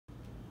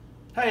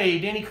Hey,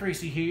 Denny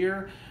Creasy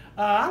here.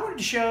 I wanted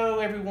to show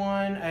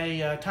everyone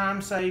a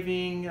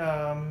time-saving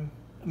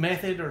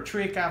method or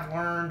trick I've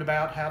learned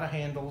about how to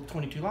handle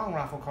 22 long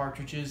rifle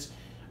cartridges,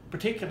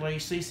 particularly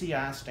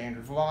CCI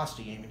Standard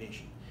Velocity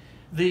ammunition.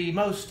 The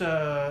most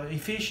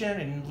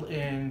efficient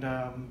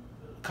and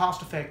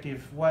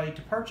cost-effective way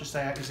to purchase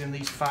that is in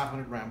these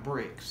 500 round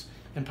bricks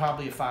and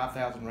probably a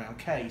 5,000 round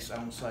case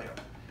on sale.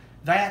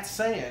 That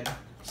said,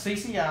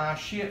 CCI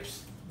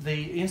ships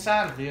the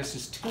inside of this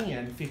is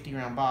 10 50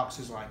 round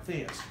boxes like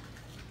this,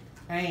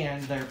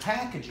 and their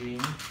packaging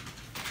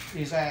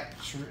is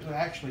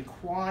actually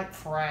quite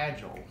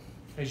fragile,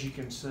 as you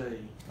can see.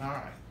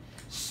 Alright,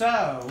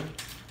 so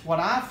what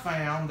I've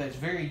found that's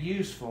very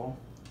useful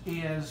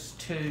is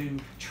to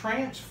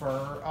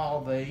transfer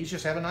all these,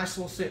 just have a nice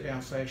little sit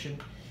down session,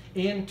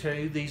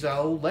 into these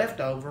old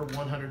leftover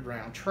 100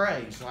 round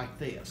trays like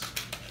this,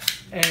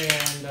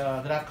 and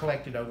that I've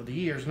collected over the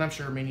years, and I'm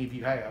sure many of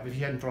you have if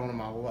you hadn't thrown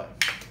them all away.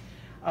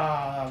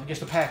 I guess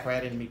the pack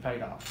rat enemy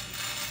paid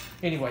off.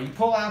 Anyway, you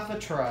pull out the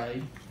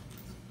tray,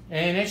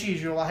 and as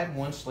usual, I had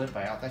one slip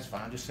out. That's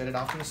fine. Just set it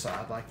off to the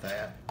side like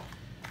that.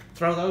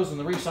 Throw those in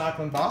the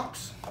recycling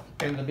box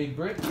and the big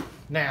brick.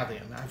 Now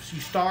then, you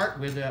start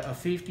with a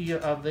 50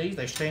 of these.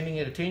 They're standing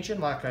at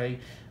attention like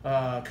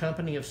a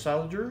company of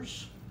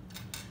soldiers,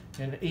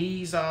 and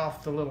ease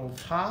off the little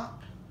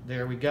top.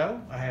 There we go.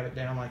 I have it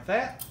down like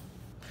that.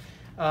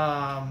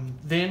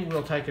 Then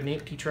we'll take an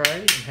empty tray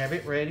and have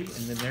it ready,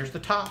 and then there's the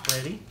top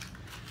ready.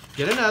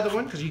 Get another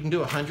one, because you can do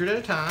 100 at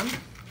a time.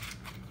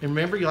 And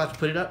remember, you'll have to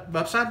put it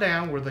upside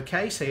down where the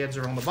case heads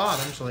are on the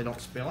bottom so they don't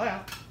spill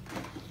out.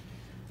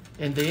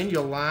 And then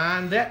you'll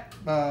line that,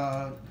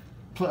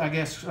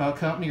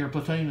 company or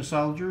platoon of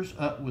soldiers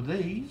up with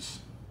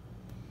these,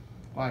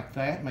 like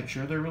that. Make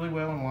sure they're really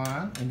well in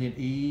line, and then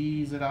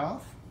ease it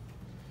off.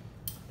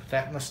 Put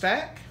that in the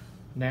stack.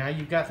 Now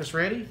you've got this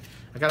ready.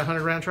 I got a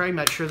 100 round tray.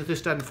 Make sure that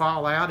this doesn't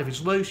fall out. If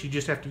it's loose, you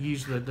just have to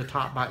use the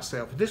top by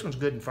itself. But this one's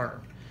good and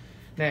firm.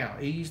 Now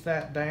ease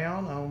that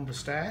down on the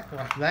stack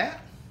like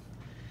that,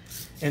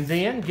 and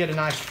then get a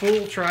nice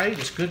full tray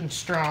that's good and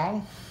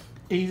strong.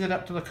 Ease it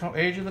up to the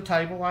edge of the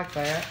table like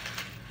that.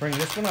 Bring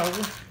this one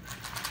over.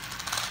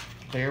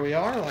 There we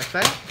are, like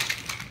that.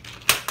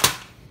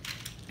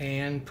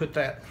 And put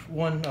that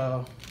one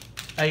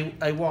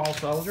a wall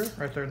soldier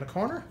right there in the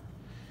corner.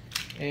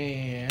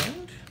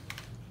 And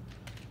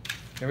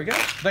there we go.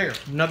 There,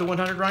 another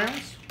 100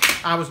 rounds.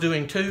 I was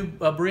doing two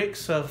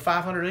bricks of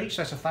 500 each,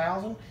 that's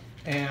 1,000.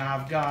 And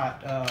I've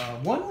got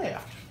one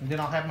left, and then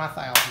I'll have my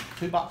 1,000.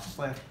 2 boxes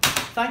left.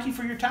 Thank you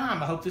for your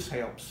time. I hope this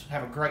helps.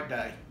 Have a great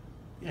day.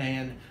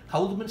 And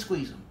hold them and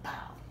squeeze them.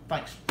 Pow.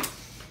 Thanks.